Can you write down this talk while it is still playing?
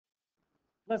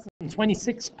Lesson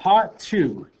 26, part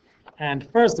 2. And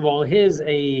first of all, here's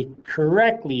a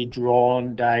correctly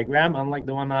drawn diagram, unlike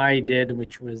the one I did,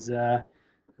 which was, as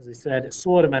I said,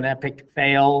 sort of an epic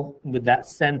fail with that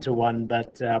center one,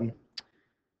 but not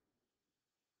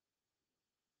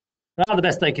the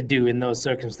best I could do in those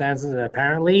circumstances,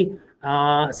 apparently.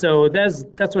 So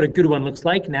that's what a good one looks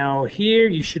like. Now here,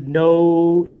 you should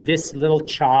know this little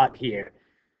chart here.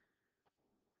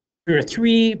 There are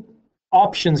three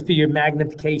options for your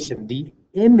magnification. The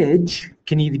image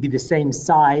can either be the same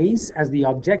size as the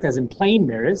object, as in plane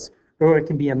mirrors, or it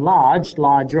can be enlarged,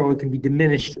 larger, or it can be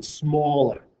diminished,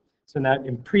 smaller. So now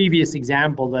in previous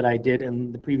example that I did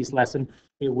in the previous lesson,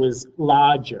 it was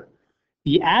larger.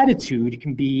 The attitude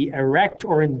can be erect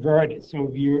or inverted. So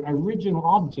if your original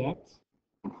object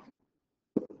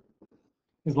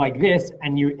is like this,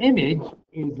 and your image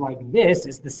is like this,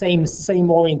 it's the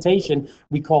same orientation,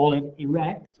 we call it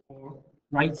erect or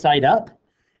right side up.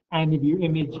 And if your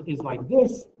image is like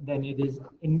this, then it is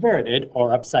inverted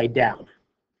or upside down.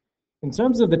 In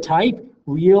terms of the type,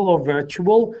 real or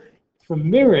virtual, for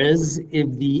mirrors, if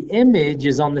the image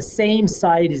is on the same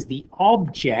side as the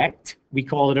object, we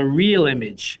call it a real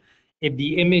image. If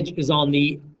the image is on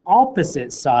the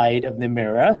opposite side of the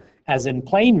mirror, as in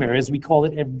plane mirrors, we call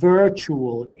it a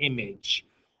virtual image.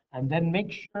 And then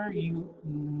make sure you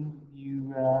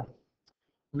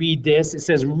read this. It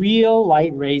says real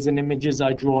light rays and images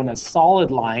are drawn as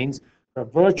solid lines, where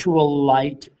virtual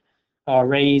light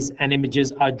rays and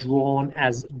images are drawn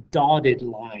as dotted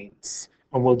lines.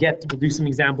 And we'll do some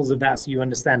examples of that so you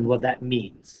understand what that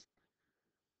means.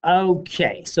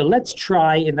 Okay, so let's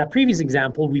try. In that previous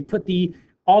example, we put the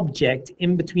object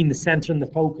in between the center and the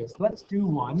focus. Let's do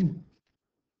one.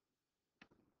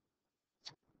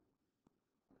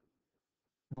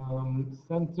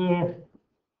 Center,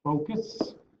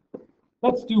 focus.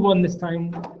 Let's do one this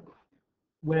time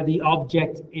where the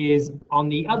object is on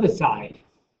the other side.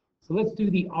 So let's do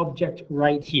the object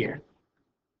right here.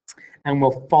 And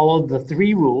we'll follow the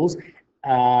three rules.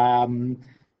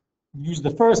 Use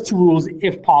the first two rules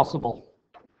if possible.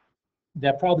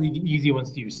 They're probably the easy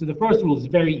ones to use. So the first rule is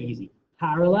very easy.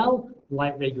 Parallel,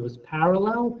 light ray goes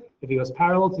parallel. If it goes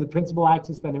parallel to the principal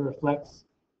axis, then it reflects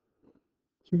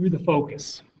through the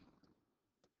focus.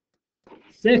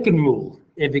 Second rule,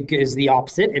 if it is the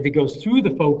opposite, if it goes through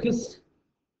the focus,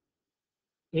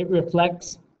 it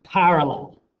reflects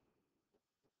parallel.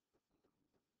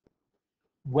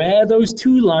 Where those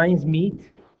two lines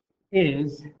meet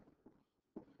is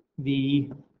the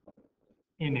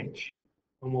image.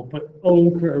 And we'll put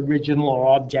O for original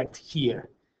or object here.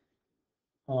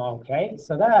 Okay,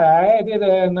 so that I did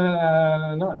a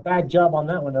not bad job on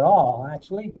that one at all,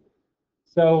 actually.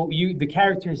 So the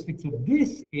characteristics of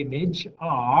this image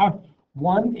are,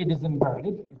 one, it is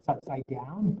inverted, it's upside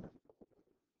down.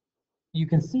 You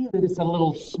can see that it's a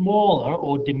little smaller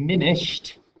or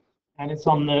diminished, and it's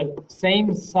on the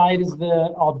same side as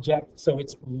the object, so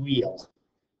it's real.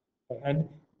 And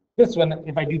this one,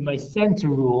 if I do my center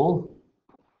rule,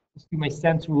 let's do my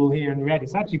center rule here in red,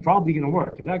 it's actually probably going to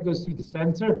work. If that goes through the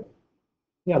center,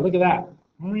 yeah, look at that.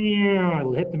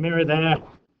 It'll hit the mirror there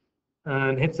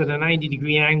and hits at a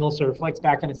 90-degree angle, so it reflects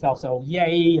back on itself. So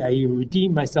yay, I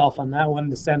redeemed myself on that one.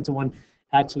 The center one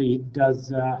actually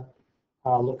does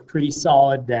look pretty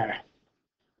solid there.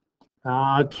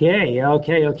 Okay,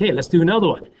 let's do another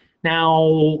one.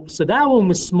 Now, so that one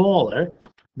was smaller.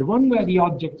 The one where the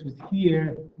object was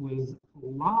here was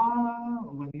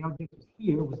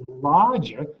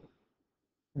larger.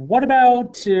 What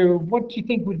about, what do you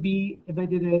think would be if I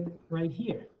did it right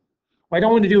here? Well, I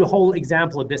don't want to do a whole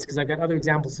example of this because I've got other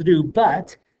examples to do,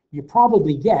 but you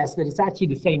probably guess that it's actually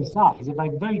the same size. If I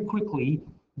very quickly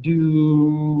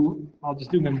do, I'll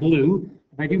just do them in blue.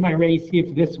 If I do my rays here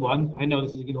for this one, I know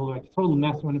this is going to look like a total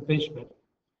mess when I finish, but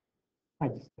I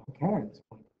just don't care at this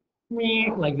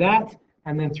point. Like that,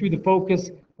 and then through the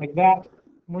focus, like that.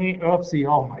 Oopsie,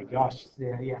 oh my gosh.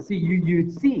 Yeah. See,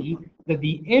 you'd see that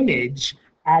the image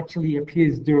actually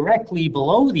appears directly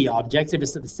below the object if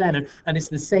it's at the center, and it's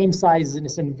the same size and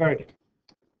it's inverted.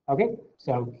 Okay,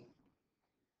 so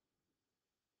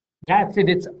that's if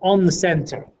it's on the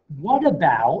center. What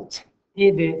about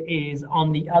if it is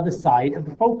on the other side of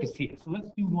the focus here? So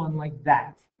let's do one like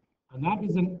that. And that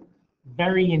is a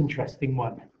very interesting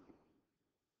one.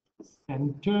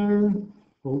 Center,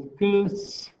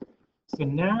 focus. So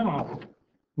now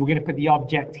we're going to put the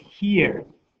object here.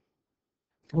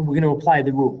 And we're going to apply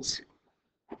the rules.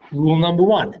 Rule number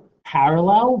one,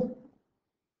 parallel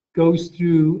goes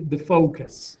through the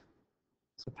focus.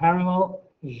 So parallel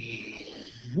goes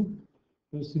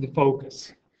through the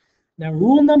focus. Now,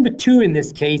 rule number 2 in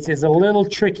this case is a little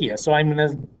trickier. So I'm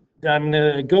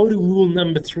gonna go to rule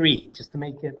number 3 just to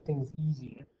make things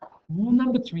easier. Rule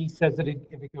number 3 says that if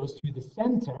it goes through the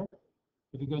center,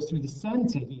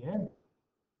 here,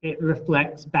 it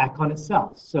reflects back on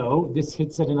itself. So this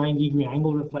hits at a 90-degree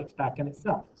angle, reflects back on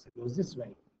itself. So it goes this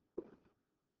way.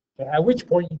 Okay, at which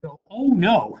point you go, oh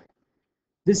no,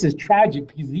 this is tragic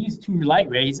because these two light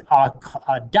rays are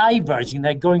diverging.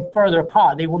 They're going further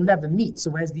apart. They will never meet. So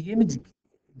where's the image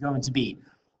going to be?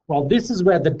 Well, this is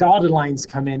where the dotted lines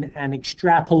come in and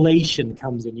extrapolation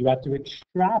comes in. You have to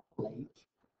extrapolate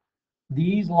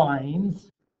these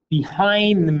lines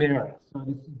behind the mirror. So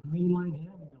this is green line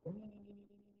here.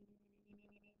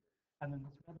 And then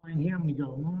this red line here, I'm going to go,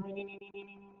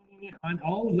 and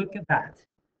oh, look at that.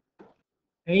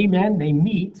 Amen, they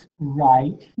meet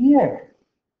right here.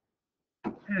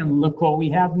 And look what we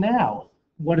have now.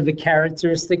 What are the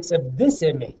characteristics of this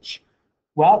image?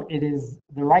 Well, it is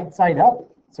the right side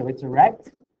up, so it's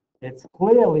erect. It's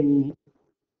clearly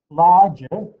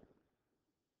larger.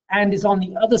 And it's on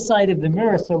the other side of the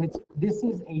mirror, so this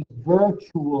is a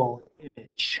virtual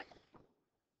image.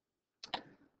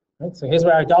 Right, so here's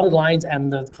where our dotted lines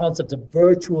and the concept of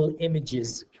virtual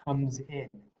images comes in.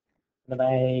 And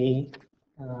I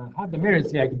have the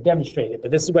mirrors here, I can demonstrate it, but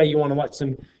this is where you want to watch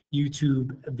some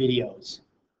YouTube videos.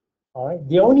 All right,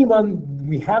 the only one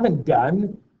we haven't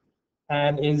done,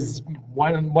 and is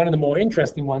one of the more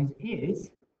interesting ones, is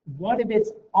what if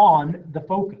it's on the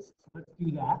focus? So let's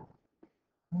do that.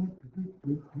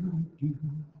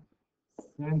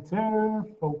 Center,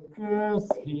 focus,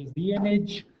 here's the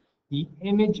image. The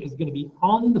image is going to be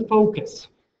on the focus.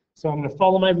 So I'm going to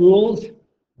follow my rules.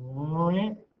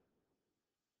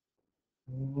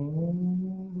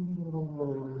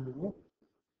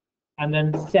 And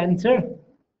then center.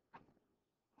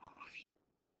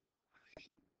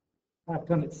 Back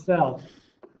on itself.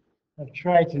 I've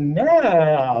tried to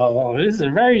now. This is a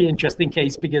very interesting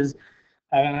case because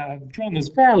I've drawn this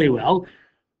fairly well.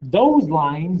 Those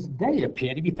lines, they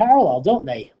appear to be parallel, don't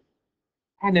they?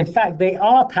 And in fact, they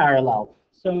are parallel.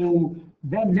 So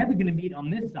they're never going to meet on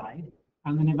this side.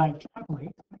 And then if I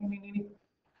extrapolate,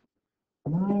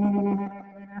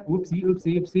 oopsie,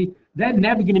 oopsie, oopsie, they're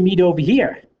never going to meet over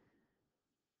here.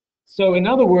 So in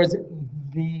other words,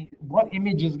 what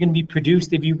image is going to be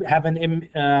produced if you have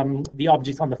the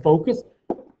object on the focus?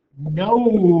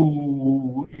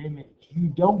 No image. You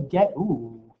don't get,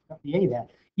 got the A there.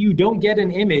 You don't get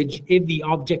an image if the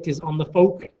object is on the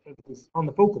focus, on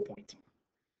the focal point,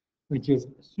 which is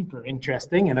super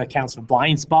interesting and accounts for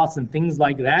blind spots and things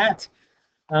like that.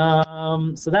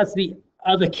 So that's the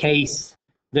other case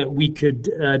that we could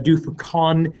do for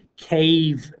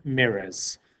concave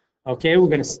mirrors. Okay, we're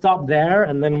going to stop there,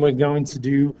 and then we're going to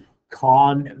do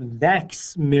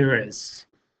convex mirrors.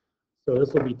 So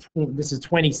this is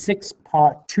 26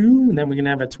 part 2, and then we're going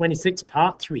to have a 26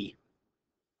 part 3.